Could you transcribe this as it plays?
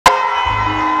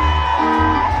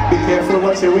Careful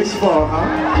what you wish for, huh?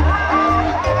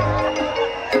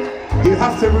 You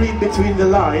have to read between the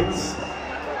lines,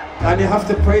 and you have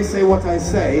to pray, say what I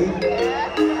say.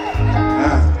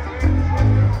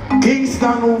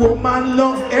 Kingston woman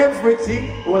love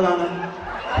everything. Hold on,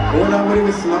 what do we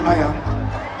whistle?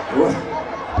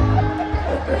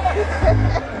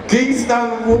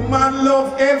 Kingston woman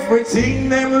love everything,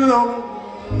 them love.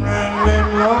 And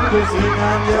them love to sing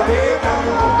and Jamaican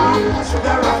woman,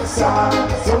 sugar and salt.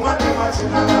 Some of them are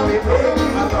children and we play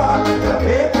in a ball.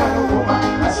 Jamaican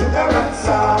woman, a sugar and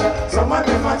salt. Some of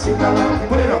them are children and we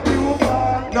put it up.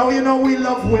 Now you know we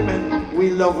love women. We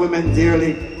love women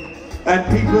dearly. And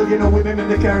people, you know, women in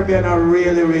the Caribbean are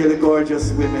really, really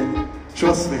gorgeous women.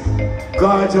 Trust me.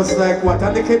 Gorgeous like what?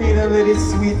 And the Canadian ladies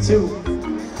sweet too.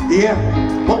 Yeah.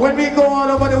 But when we go all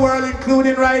over the world,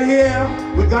 including right here,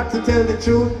 we got to tell the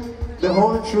truth, the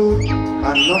whole truth, and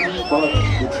nothing but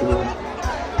the truth.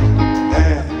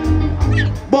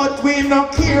 But we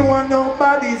don't care what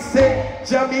nobody say.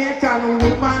 Jamaican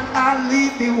woman, I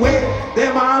lead the way.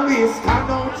 Them always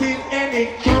stand out in any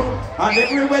crowd. And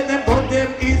everywhere them go,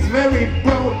 them is very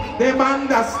proud. Them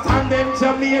understand them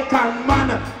Jamaican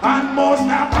man. And most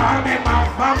of all them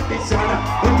have ambition.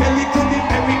 We tell it to the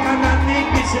American and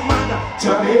English man.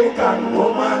 Jamaican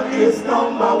woman is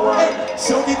number one.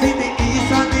 Show it in the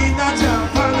East and in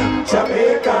Japan.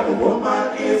 Jamaican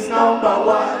woman is number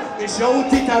one. They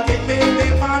shout it again, make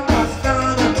them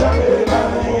understand.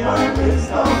 Jamaican woman is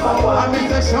number one. I mean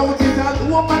they shout it at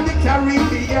woman the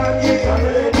Caribbean. Yeah.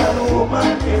 Jamaican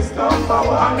woman is number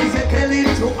one. I mean they tell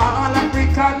it to all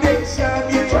African nations.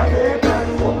 Yeah. Jamaican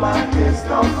woman is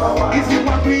number one. If you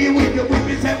agree with the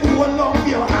women, say who will love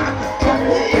your hand.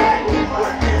 Jamaican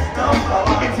woman is number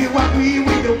one. If you agree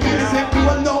with the women, say who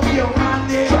will love your hand.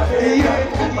 Jamaican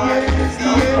woman is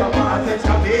number one.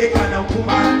 Jamaican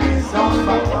woman is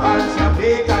number one.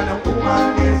 Jamaican woman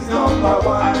is number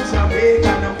one.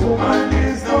 Jamaican woman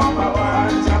is number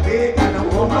one. Jamaican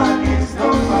woman is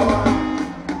number one.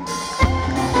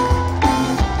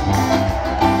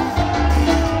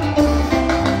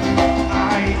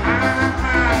 I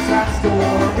have a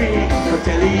story to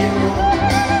tell you.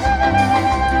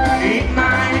 It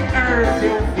might hurt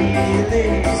your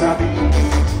feelings of me.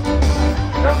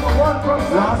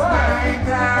 Last night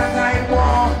as I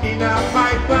walked in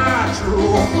my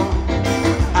bathroom,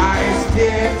 I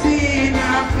stepped in a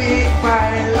big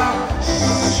pile of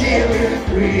shaving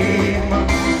cream.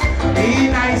 Be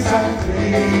nice and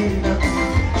clean,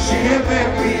 shave